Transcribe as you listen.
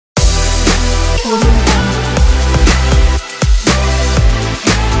Hey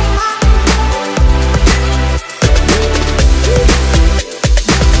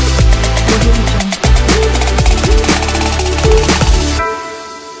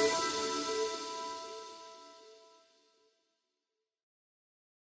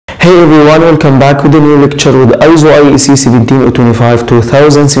everyone, welcome back with a new lecture with ISO17025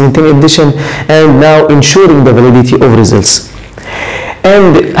 2017 edition, and now ensuring the validity of results.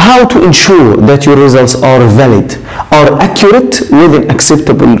 And how to ensure that your results are valid, are accurate within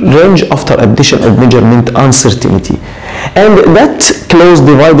acceptable range after addition of measurement uncertainty. And that clause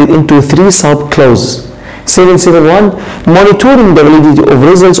divided into three sub-clauses. 771, monitoring the validity of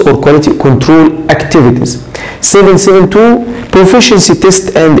results or quality control activities. 772, proficiency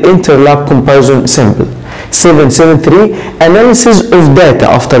test and interlab comparison sample. 773, analysis of data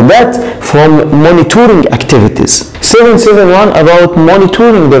after that from monitoring activities. 771, about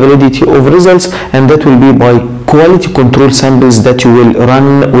monitoring the validity of results, and that will be by quality control samples that you will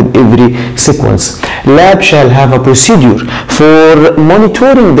run with every sequence. Lab shall have a procedure for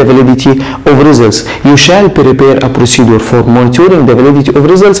monitoring the validity of results. You shall prepare a procedure for monitoring the validity of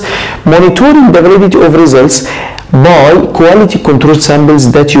results. Monitoring the validity of results by quality control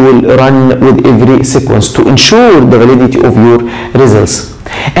samples that you will run with every sequence to ensure the validity of your results.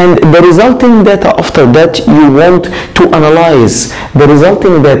 And the resulting data after that, you want to analyze. The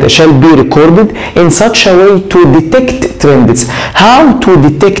resulting data shall be recorded in such a way to detect trends. How to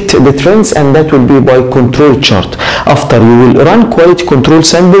detect the trends? And that will be by control chart. After you will run quality control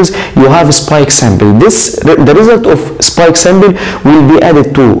samples, you have a spike sample. The result of spike sample will be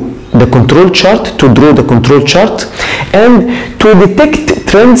added to the control chart to draw the control chart. And to detect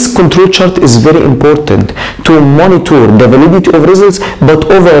trends, control chart is very important to monitor the validity of results, but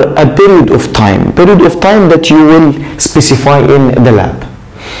over a period of time that you will specify in the lab.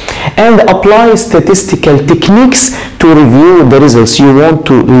 And apply statistical techniques to review the results. You want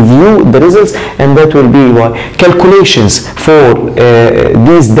to review the results, and that will be calculations for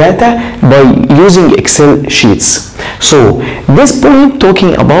these data by using Excel sheets. So this point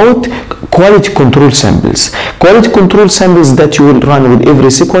talking about quality control samples. Quality control samples that you will run with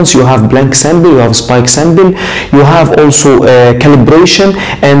every sequence. You have blank sample, you have spike sample, you have also calibration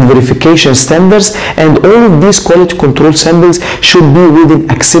and verification standards, and all of these quality control samples should be within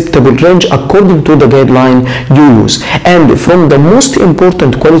acceptable range according to the guideline you use. And from the most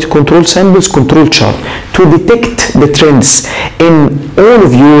important quality control samples, control chart, to detect the trends in all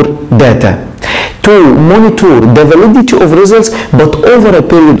of your data, to monitor the validity of results, but over a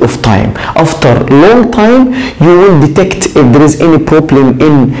period of time. After long time, you will detect if there is any problem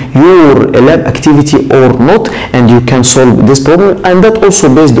in your lab activity or not, and you can solve this problem, and that also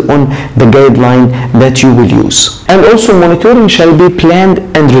based on the guideline that you will use. And also monitoring shall be planned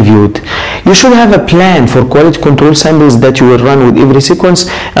and reviewed. You should have a plan for quality control samples that you will run with every sequence,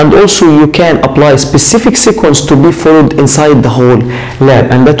 and also you can apply specific sequence to be followed inside the whole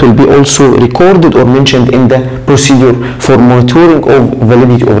lab, and that will be also recorded or mentioned in the procedure for monitoring of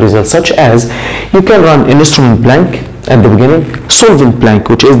validity of results, such as you can run an instrument blank at the beginning, solvent blank,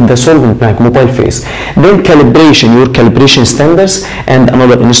 which is the solvent blank mobile phase, then calibration, your calibration standards, and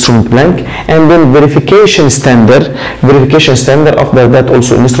another instrument blank, and then verification standard after that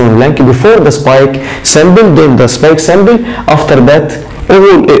also instrument blank before the spike sample, then the spike sample after that.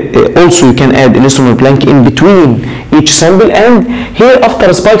 Also you can add an instrument blank in between each sample, and here after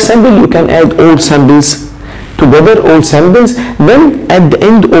a spike sample you can add all samples together, all samples. Then at the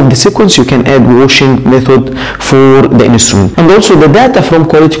end of the sequence you can add washing method for the instrument. And also the data from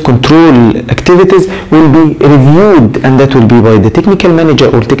quality control activities will be reviewed, and that will be by the technical manager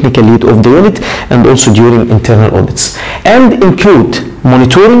or technical lead of the unit, and also during internal audits. And include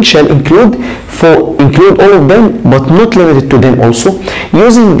monitoring shall include all of them, but not limited to them, also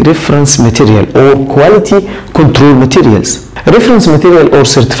using reference material or quality control materials. Reference material or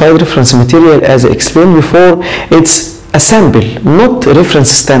certified reference material, as I explained before, it's a sample, not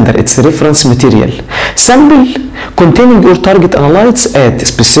reference standard, it's a reference material. Sample containing your target analytes at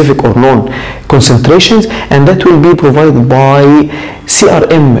specific or known concentrations, and that will be provided by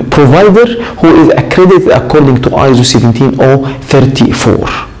CRM provider who is accredited according to ISO 17034.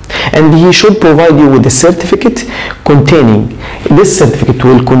 And he should provide you with a certificate containing, this certificate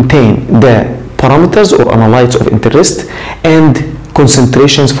will contain the parameters or analytes of interest and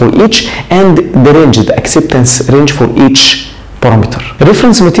concentrations for each, and the range, the acceptance range for each parameter.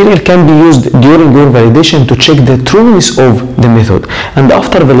 Reference material can be used during your validation to check the trueness of the method, and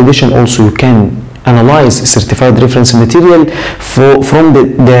after validation also you can analyze certified reference material from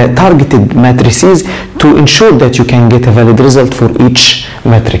the targeted matrices to ensure that you can get a valid result for each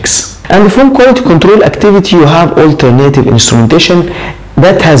matrix. And from quality control activity, you have alternative instrumentation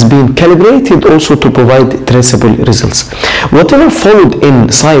that has been calibrated also to provide traceable results. Whatever followed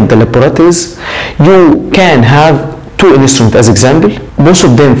inside the laboratories, you can have two instruments as example, both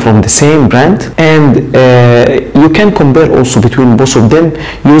of them from the same brand, and you can compare also between both of them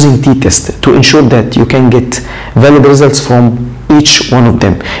using t-test to ensure that you can get valid results from each one of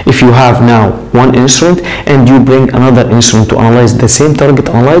them. If you have now one instrument and you bring another instrument to analyze the same target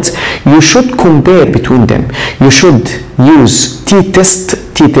analytes, you should compare between them. You should use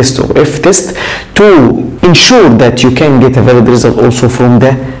t-test or f-test to ensure that you can get a valid result also from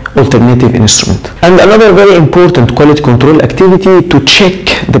the alternative instrument. And another very important quality control activity to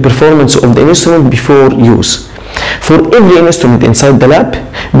check the performance of the instrument before use. For every instrument inside the lab,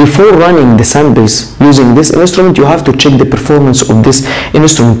 before running the samples using this instrument, you have to check the performance of this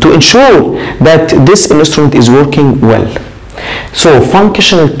instrument to ensure that this instrument is working well. So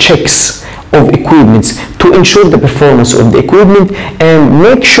functional checks of equipments to ensure the performance of the equipment and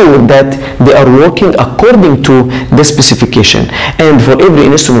make sure that they are working according to the specification. And for every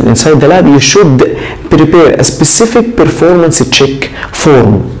instrument inside the lab, you should prepare a specific performance check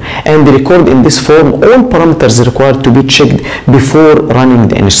form and record in this form all parameters required to be checked before running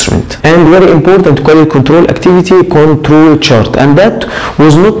the instrument. And very important quality control activity, control chart, and that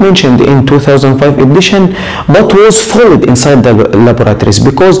was not mentioned in 2005 edition but was followed inside the laboratories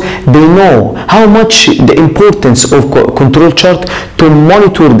because they know how much the importance of control chart to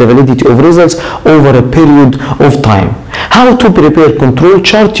monitor the validity of results over a period of time. How to prepare control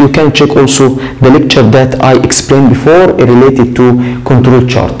chart, you can check also the lecture that I explained before related to control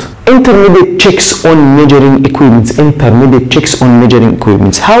chart. Intermediate checks on measuring equipments.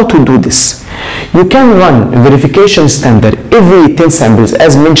 How to do this? You can run verification standard every 10 samples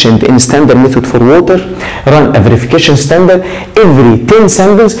as mentioned in standard method for water. Run a verification standard every 10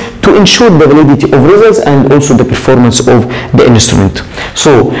 samples to ensure the validity of results and also the performance of the instrument.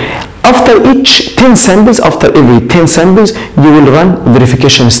 So after each 10 samples, after every 10 samples, you will run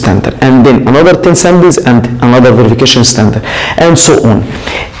verification standard, and then another 10 samples and another verification standard, and so on.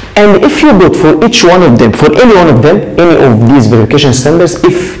 And if you go for each one of them, for any one of them, any of these verification standards,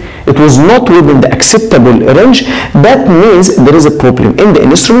 if it was not within the acceptable range, that means there is a problem in the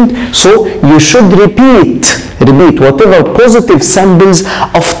instrument. So you should repeat whatever positive samples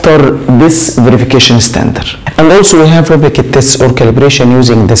after this verification standard. And also we have replicate tests or calibration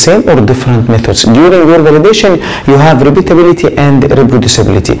using the same or different methods. During your validation, you have repeatability and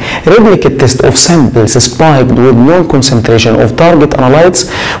reproducibility. Replicate test of samples spiked with known concentration of target analytes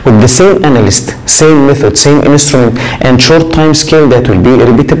with the same analyst, same method, same instrument, and short time scale, that will be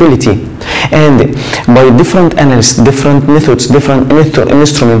repeatability. And by different analysts, different methods, different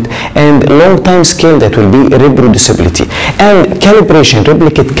instrument, and long time scale, that will be reproducibility. And calibration,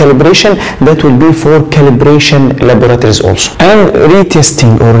 replicate calibration, that will be for calibration laboratories also. And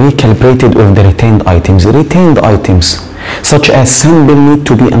retesting or recalibrated of the retained items. Retained items such as sample need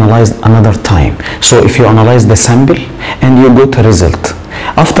to be analyzed another time. So if you analyze the sample and you got a result,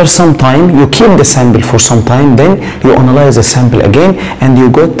 after some time you keep the sample for some time, then you analyze the sample again and you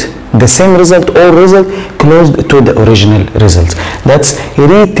got the same result or result close to the original results. That's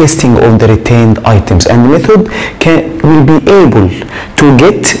retesting of the retained items, and the method will be able to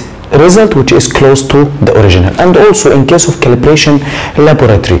get result which is close to the original. And also in case of calibration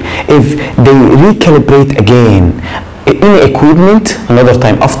laboratory, if they recalibrate again any equipment another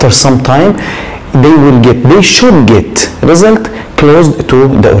time after some time, they should get result close to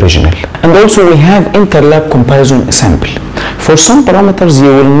the original. And also we have interlab comparison sample. For some parameters you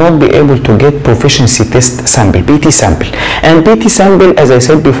will not be able to get proficiency test sample, PT sample. And PT sample, as I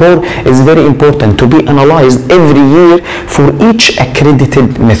said before, is very important to be analyzed every year for each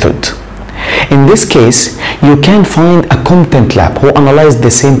accredited method. In this case, you can find a competent lab who analyze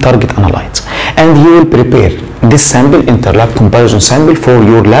the same target analytes, and you will prepare this sample, interlab comparison sample, for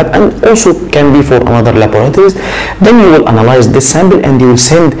your lab, and also can be for another laboratories. Then you will analyze this sample and you will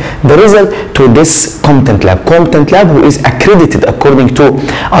send the result to this competent lab who is accredited according to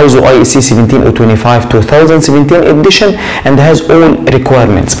ISO17025 2017 edition and has all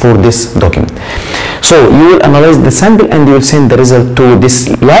requirements for this document. So you will analyze the sample and you will send the result to this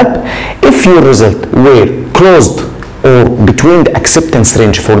lab. If your result were closed or between the acceptance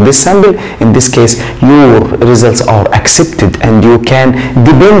range for this sample, in this case your results are accepted and you can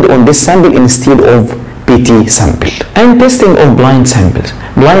depend on this sample instead of PT sample. And testing of blind samples.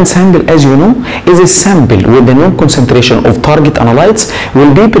 Blind sample, as you know, is a sample with the known concentration of target analytes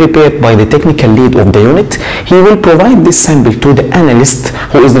will be prepared by the technical lead of the unit. He will provide this sample to the analyst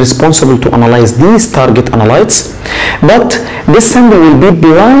who is responsible to analyze these target analytes, but this sample will be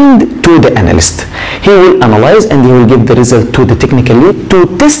blind to the analyst. He will analyze and he will give the result to the technical lead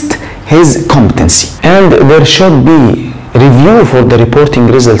to test his competency. And there should be review for the reporting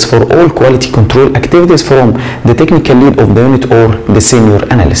results for all quality control activities from the technical lead of the unit or the senior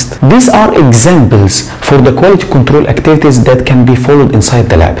analyst. These are examples for the quality control activities that can be followed inside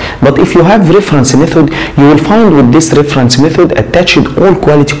the lab. But if you have reference method, you will find with this reference method attached all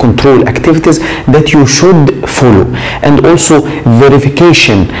quality control activities that you should follow, and also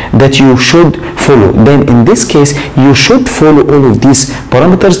verification that you should follow. Then in this case, you should follow all of these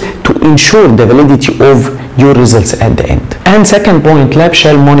parameters to ensure the validity of your results at the end. And second point, lab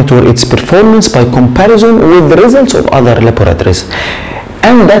shall monitor its performance by comparison with the results of other laboratories,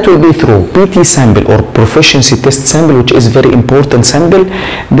 and that will be through PT sample or proficiency test sample, which is very important sample.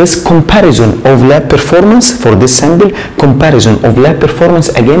 This comparison of lab performance for this sample, comparison of lab performance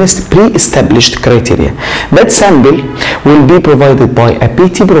against pre-established criteria. That sample will be provided by a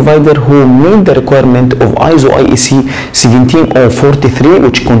PT provider who meet the requirement of ISO IEC 17043,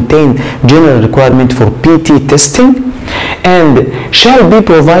 which contain general requirement for PT testing, and shall be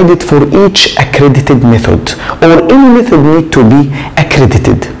provided for each accredited method, or any method need to be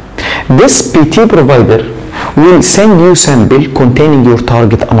accredited. This PT provider will send you sample containing your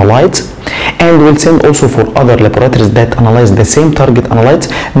target analytes, and will send also for other laboratories that analyze the same target analytes.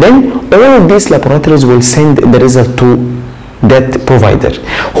 Then all of these laboratories will send the result to that provider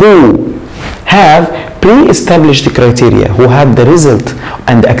who have pre-established criteria, who have the result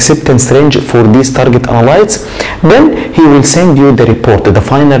and acceptance range for these target analytes. Then he will send you the report, the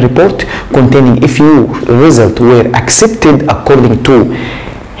final report containing if your result were accepted according to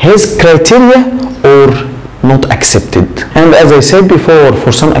his criteria or not accepted. And as I said before,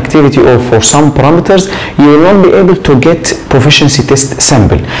 for some activity or for some parameters, you will not be able to get proficiency test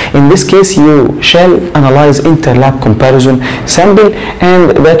sample. In this case, you shall analyze inter-lab comparison sample, and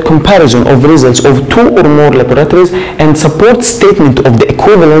that comparison of results of 2 or more laboratories and support statement of the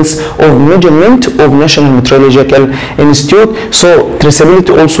equivalence of measurement of National Meteorological Institute. So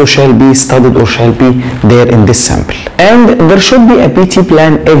traceability also shall be studied or shall be there in this sample. And there should be a PT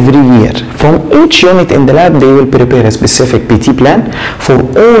plan every year. From each unit in the lab, they will prepare a specific PT plan for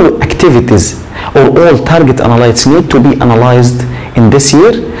all activities or all target analytes need to be analyzed in this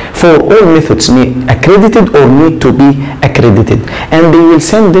year, for all methods need accredited or need to be accredited, and they will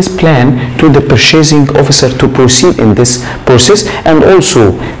send this plan to the purchasing officer to proceed in this process. And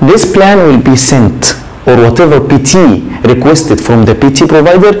also this plan will be sent, or whatever PT requested from the PT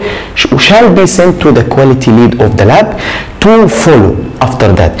provider shall be sent to the quality lead of the lab to follow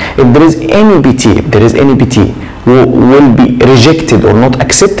after that. If there is any PT who will be rejected or not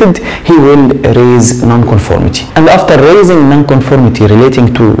accepted, he will raise non-conformity. And after raising non-conformity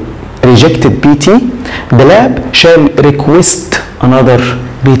relating to rejected PT, the lab shall request another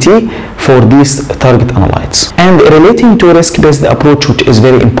PT for these target analytes. And relating to risk-based approach, which is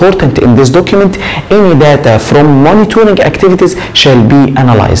very important in this document, any data from monitoring activities shall be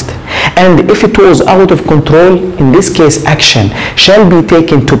analyzed. And if it was out of control, in this case action shall be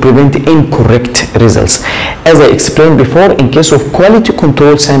taken to prevent incorrect results. As I explained before, in case of quality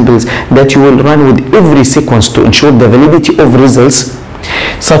control samples that you will run with every sequence to ensure the validity of results,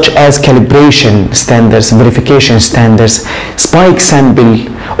 such as calibration standards, verification standards, spike sample,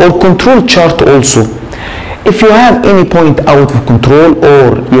 or control chart also. If you have any point out of control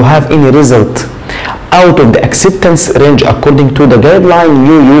or you have any result out of the acceptance range according to the guideline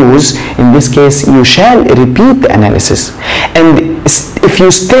you use, in this case you shall repeat the analysis. And if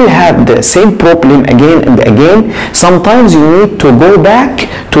you still have the same problem again and again, sometimes you need to go back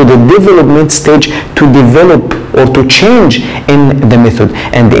to the development stage to develop or to change in the method,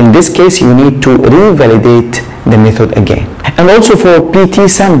 and in this case you need to revalidate the method again. And also for PT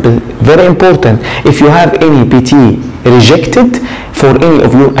sample, very important, if you have any PT rejected for any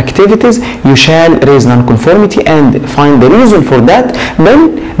of your activities, you shall raise non-conformity and find the reason for that.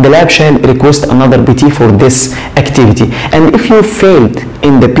 Then the lab shall request another PT for this activity. And if you failed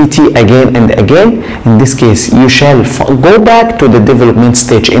in the PT again and again, in this case you shall go back to the development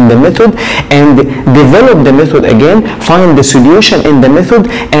stage in the method and develop the method again, find the solution in the method,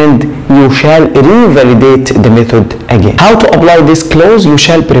 and you shall revalidate the method again. How to apply this clause? You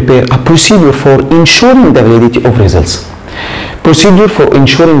shall prepare a procedure for ensuring the validity of results. Procedure for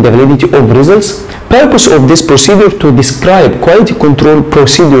ensuring the validity of results. Purpose of this procedure to describe quality control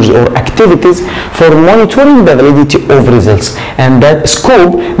procedures or activities for monitoring the validity of results, and that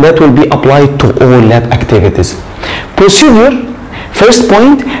scope that will be applied to all lab activities. Procedure, first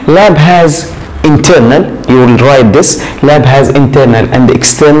point, lab has internal, you will write this, lab has internal and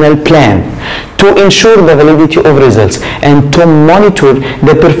external plan to ensure the validity of results and to monitor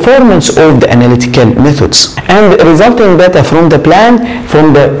the performance of the analytical methods. And resulting data from the plan,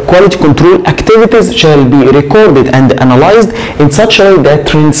 from the quality control activities, shall be recorded and analyzed in such a way that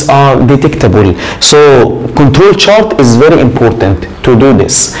trends are detectable. So control chart is very important to do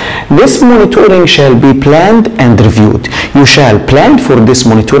this. This monitoring shall be planned and reviewed. You shall plan for this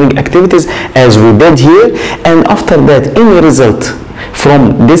monitoring activities as we did here, and after that any result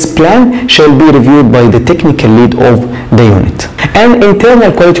from this plan shall be reviewed by the technical lead of the unit. And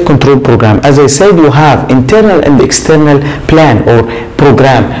internal quality control program, as I said, you have internal and external plan or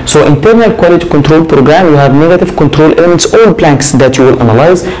program. So internal quality control program, you have negative control elements, all blanks that you will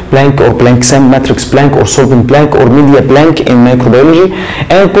analyze, blank or blank SAM matrix blank or solvent blank or media blank in microbiology,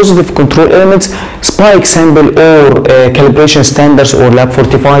 and positive control elements, spike sample or calibration standards or lab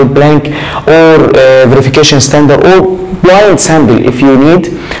fortified blank or verification standard or blind sample if you need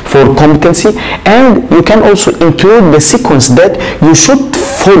for competency. And you can also include the sequence that you should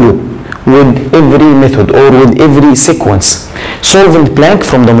follow with every method or with every sequence. Solvent blank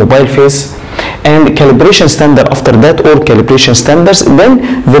from the mobile phase, and calibration standard after that, or calibration standards,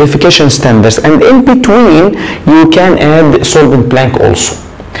 then verification standards, and in between you can add solvent blank also.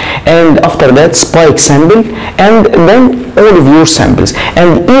 And after that spike sample, and then all of your samples,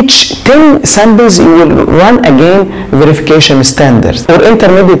 and each 10 samples you will run again verification standards or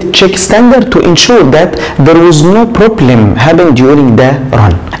intermediate check standard to ensure that there was no problem happening during the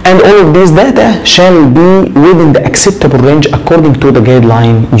run. And all of these data shall be within the acceptable range according to the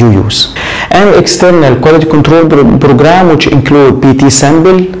guideline you use. And external quality control program, which include PT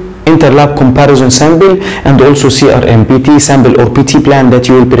sample, interlab comparison sample, and also CRM, PT sample or PT plan that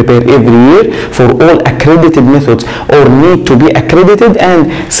you will prepare every year for all accredited methods or need to be accredited.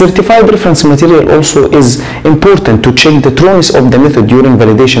 And certified reference material also is important to check the trueness of the method during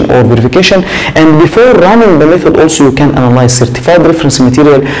validation or verification. And before running the method also you can analyze certified reference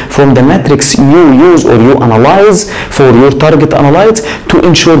material from the matrix you use or you analyze for your target analytes to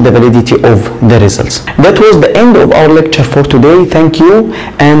ensure the validity of the results. That was the end of our lecture for today. Thank you,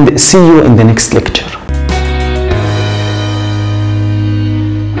 and see you in the next lecture.